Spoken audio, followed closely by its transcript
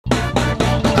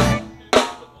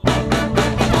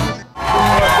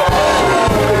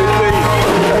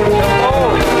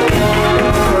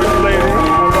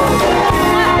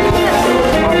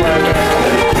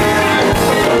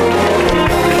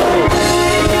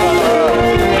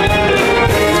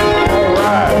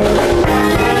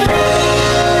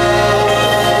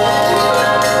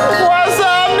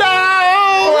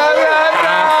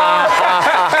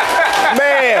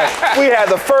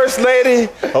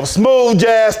lady of smooth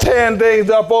jazz tearing things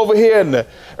up over here, and the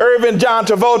Irvin John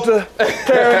Travolta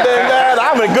tearing things down.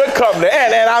 I'm in good company,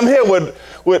 and I'm here with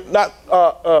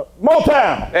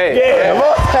Motown. Hey, yeah,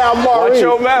 Motown Maurice. Watch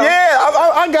your mouth. Yeah,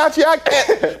 I got you.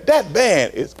 That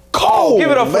band is cold.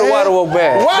 Give it up for the Wide Awoke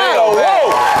band. Wide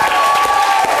Awoke.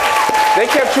 They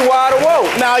kept you wide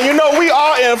awoke. Now, you know, we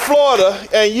are in Florida,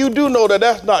 and you do know that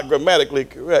that's not grammatically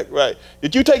correct, right?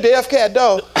 Did you take the FCAT,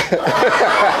 dog?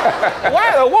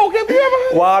 Wide awoke, have you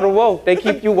ever? Wide awoke. They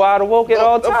keep you wide awoke at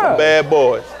all times. Some bad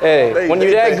boys. Hey, when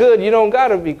you're that good, you don't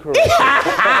gotta be correct.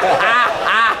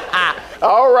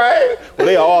 All right. Well,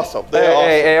 they're awesome.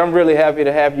 Hey, I'm really happy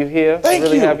to have you here. Thank you.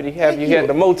 I'm really happy to have you here at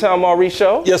the Motown Maurice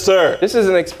show. Yes, sir. This is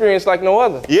an experience like no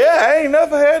other. Yeah, I ain't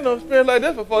never had no experience like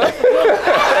this before. That's for sure.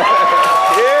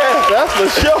 Yeah, that's for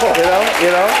sure.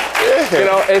 You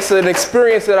know, it's an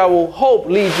experience that I will hope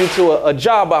leads you to a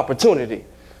job opportunity,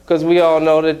 because we all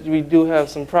know that we do have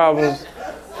some problems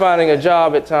finding a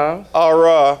job at times. All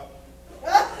right.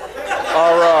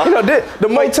 You know, the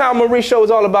Motown Maurice show is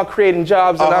all about creating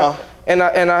jobs, and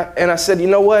I said, you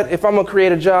know what? If I'm gonna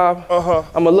create a job,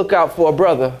 I'm gonna look out for a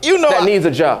brother that needs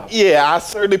a job. Yeah, I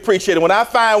certainly appreciate it. When I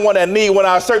find one that needs one,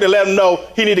 I certainly let him know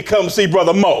he need to come see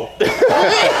Brother Mo.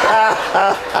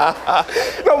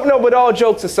 No, but all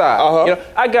jokes aside, you know,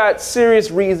 I got serious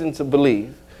reason to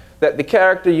believe that the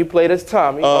character you played as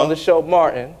Tommy on the show,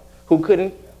 Martin, who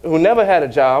never had a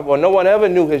job, or no one ever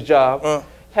knew his job,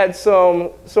 had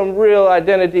some real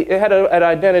identity. It had an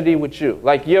identity with you.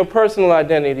 Like, your personal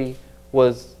identity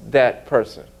was that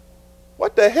person.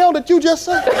 What the hell did you just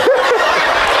say? Did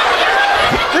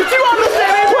you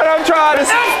understand what I'm trying to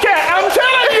say? FCAT, I'm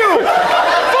telling you,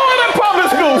 for the public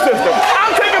school system.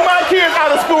 I'm taking my kids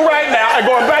out of school right now and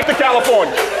going back to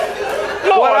California.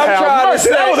 Lord, what I'm trying to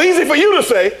say, that was easy for you to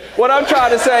say. What I'm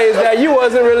trying to say is that you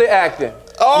wasn't really acting.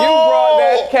 You brought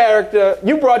that character,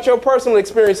 you brought your personal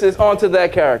experiences onto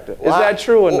that character. Is that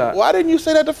true or not? Why didn't you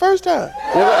say that the first time?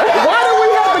 Why did we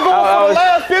have to go for the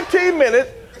last 15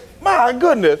 minutes? My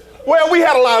goodness. Well, we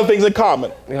had a lot of things in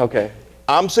common. Okay.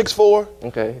 I'm 6'4".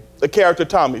 Okay. The character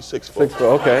Tommy's 6'4". 6'4",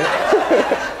 okay.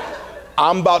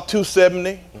 I'm about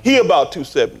 270. He about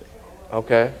 270.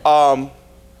 Okay.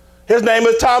 His name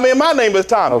is Tommy and my name is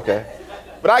Tommy. Okay.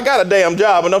 But I got a damn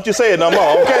job, and don't you say it no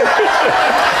more, okay?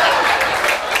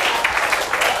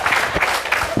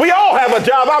 We all have a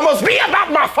job. I must be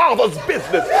about my father's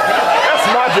business. That's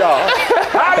my job.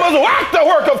 I must walk the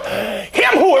work of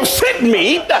him who has sent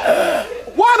me.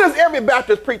 Why does every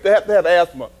Baptist preacher have to have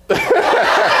asthma?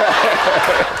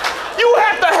 You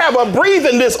have to have a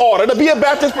breathing disorder to be a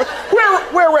Baptist preacher.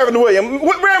 Where Reverend William?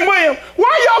 Reverend William,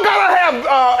 why y'all gotta have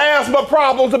asthma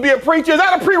problems to be a preacher? Is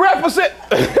that a prerequisite?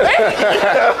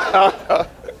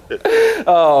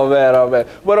 Oh man.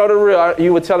 But on the real,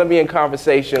 you were telling me in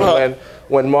conversation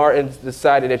when Martin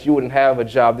decided that you wouldn't have a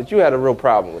job, that you had a real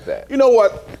problem with that. You know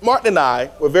what? Martin and I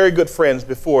were very good friends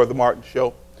before the Martin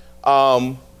show.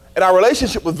 And our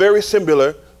relationship was very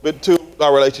similar to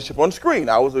our relationship on screen.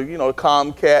 I was a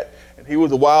calm cat, and he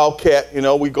was a wild cat. You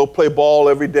know, we go play ball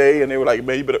every day, and they were like,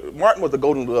 man, you better. Martin was a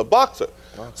golden glove boxer.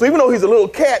 So even though he's a little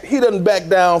cat, he doesn't back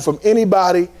down from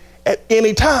anybody at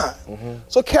any time.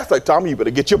 So cats like, Tommy, you better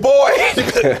get your boy.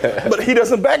 But he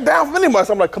doesn't back down from anybody.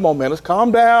 So I'm like, come on, man, let's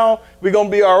calm down. We're gonna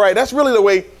be all right. That's really the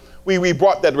way we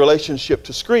brought that relationship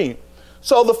to screen.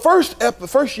 So the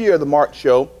first year of the Martin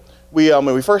show, when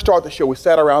we first started the show, we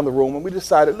sat around the room and we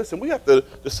decided, listen, we have to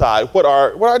decide what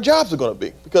our jobs are gonna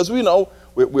be, because we know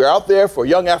we're out there for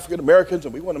young African Americans,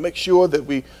 and we want to make sure that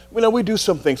we do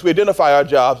some things. We identify our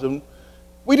jobs, and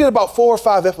we did about 4 or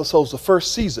 5 episodes the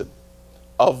first season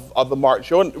of the Martin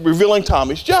show, and revealing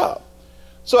Tommy's job.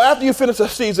 So after you finish a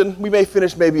season, we may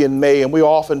finish maybe in May, and we're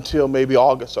off until maybe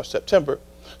August or September.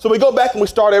 So we go back and we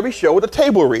start every show with a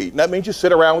table read. And that means you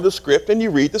sit around with a script and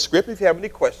you read the script. If you have any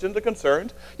questions or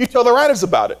concerns, you tell the writers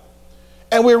about it.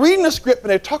 And we're reading the script and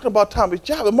they're talking about Tommy's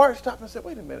job, and Martin stopped and said,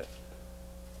 wait a minute.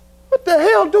 What the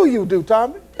hell do you do,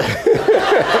 Tommy?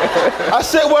 I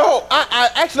said, well, I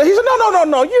actually, he said,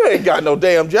 no, you ain't got no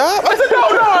damn job. I said, no,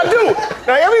 I do.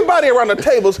 Now, everybody around the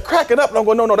table's cracking up, and I'm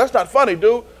going, no, that's not funny,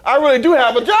 dude. I really do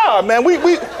have a job, man.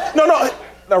 No.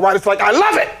 The writer's like, I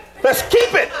love it. Let's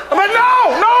keep it. I'm like,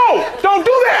 no, don't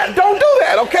do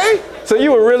that, okay? So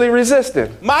you were really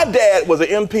resisting. My dad was an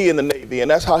MP in the Navy, and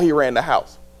that's how he ran the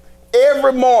house.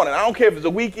 Every morning, I don't care if it's a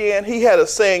weekend, he had a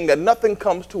saying that nothing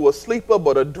comes to a sleeper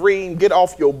but a dream. Get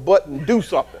off your butt and do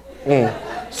something.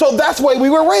 So that's the way we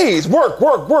were raised. Work.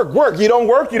 You don't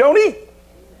work, you don't eat.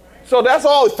 So that's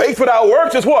all. Faith without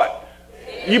works is what?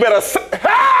 You better,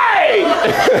 hey!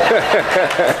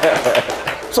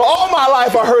 So all my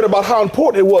life I heard about how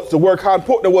important it was to work, how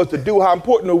important it was to do, how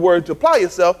important it was to apply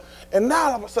yourself. And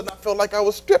now all of a sudden I felt like I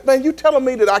was stripped. Man, you telling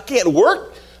me that I can't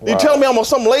work? Wow. You telling me I'm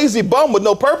some lazy bum with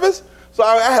no purpose? So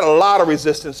I had a lot of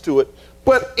resistance to it,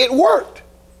 but it worked.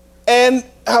 And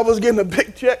I was getting a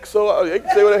big check, so they can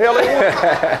say what the hell they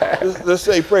want. Just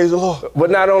say praise the Lord. But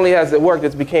not only has it worked,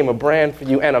 it's became a brand for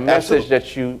you and a message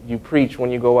that you preach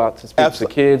when you go out to speak to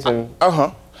kids. And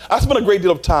I spend a great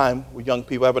deal of time with young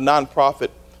people. I have a nonprofit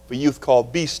for youth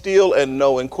called Be Still and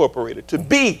Know Incorporated. To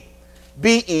be,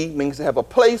 B-E, means to have a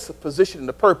place, a position, and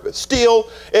a purpose. Still,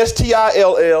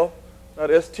 S-T-I-L-L,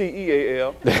 not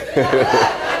S-T-E-A-L.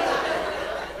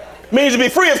 Means to be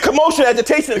free of commotion,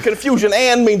 agitation, and confusion,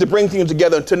 and means to bring things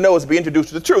together and to know is to be introduced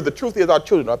to the truth. The truth is our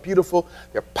children are beautiful,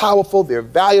 they're powerful, they're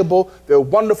valuable, they're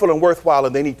wonderful and worthwhile,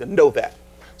 and they need to know that.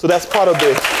 So that's part of the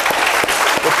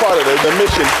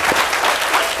mission.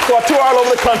 So I tour all over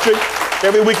the country.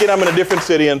 Every weekend I'm in a different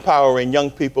city empowering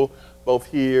young people, both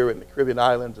here and the Caribbean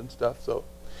islands and stuff. So,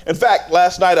 in fact,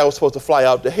 last night I was supposed to fly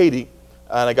out to Haiti,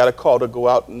 and I got a call to go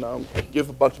out and give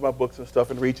a bunch of my books and stuff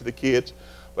and read to the kids.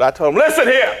 But I told them, listen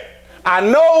here. I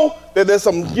know that there's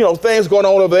some, things going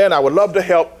on over there, and I would love to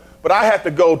help, but I have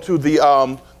to go to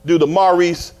the do the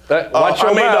Maurice. The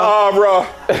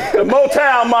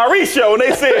Motown Maurice show, and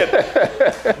they said,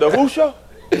 the who show?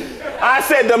 I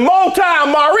said the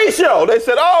Motown Maurice show. They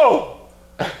said, oh,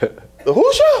 the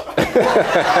who show?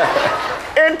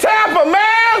 In Tampa,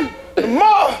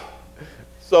 man.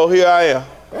 So here I am.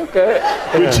 Okay.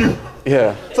 With you.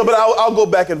 Yeah. So, but I'll go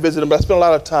back and visit them. But I spend a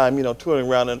lot of time, touring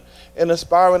around and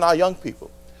inspiring our young people.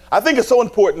 I think it's so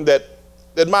important that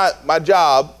my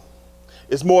job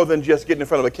is more than just getting in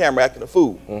front of a camera acting a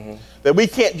fool. Mm-hmm. That we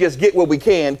can't just get what we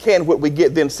can what we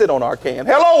get, then sit on our can.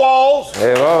 Hello, walls.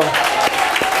 Hello.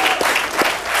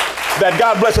 That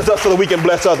God blesses us so that we can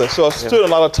bless others. So I spend a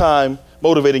lot of time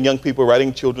motivating young people,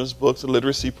 writing children's books, a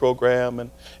literacy program,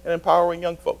 and empowering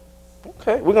young folk.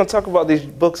 Okay, we're going to talk about these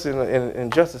books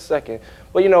in just a second.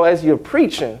 But, as you're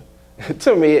preaching,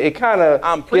 to me, it kind of...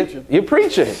 I'm preaching. You're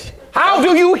preaching. How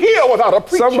do you hear without a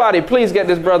preacher? Somebody please get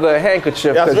this brother a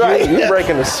handkerchief, because you're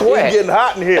breaking the sweat. It's getting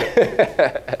hot in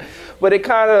here. But it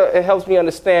helps me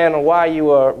understand why you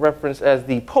are referenced as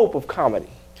the Pope of Comedy.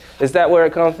 Is that where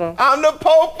it comes from? I'm the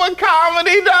Pope of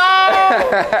Comedy,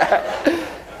 dog!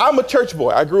 I'm a church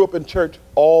boy. I grew up in church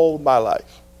all my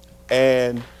life.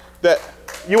 And that...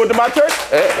 You went to my church?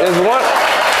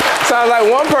 Sounds like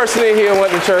one person in here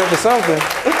went to church or something.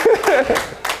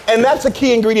 And that's a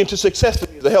key ingredient to success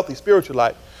for me, is a healthy spiritual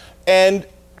life. And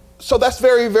so that's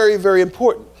very, very, very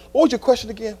important. What was your question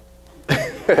again?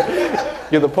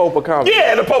 You're the Pope of Comedy.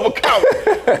 Yeah, the Pope of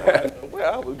Comedy.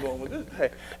 Where I was going with this. Hey.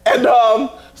 And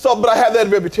but I have that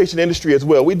reputation in the industry as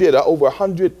well. We did over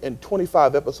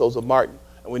 125 episodes of Martin.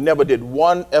 And we never did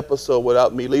one episode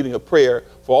without me leading a prayer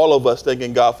for all of us,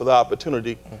 thanking God for the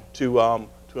opportunity to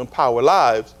empower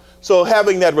lives. So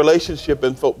having that relationship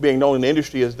and being known in the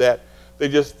industry is that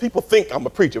people think I'm a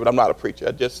preacher, but I'm not a preacher.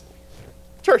 I just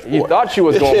church boy. You thought you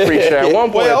was going to preach at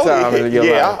one point in time in your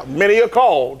life. Many are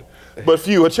called, but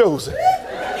few are chosen.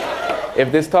 If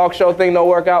this talk show thing don't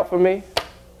work out for me,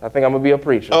 I think I'm going to be a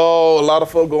preacher. Oh, a lot of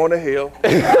folk going to hell.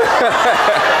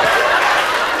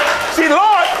 See,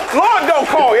 Lord don't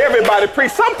call everybody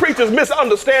preach. Some preachers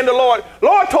misunderstand the Lord.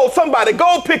 Lord told somebody,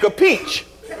 go pick a peach.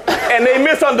 And they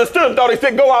misunderstood and thought he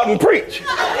said, go out and preach.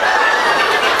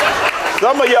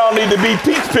 Some of y'all need to be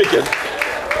peach picking.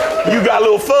 You got a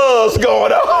little fuzz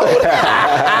going on.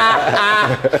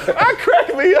 I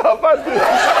crack me up.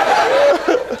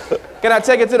 Can I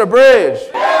take it to the bridge?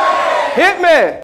 Hit me.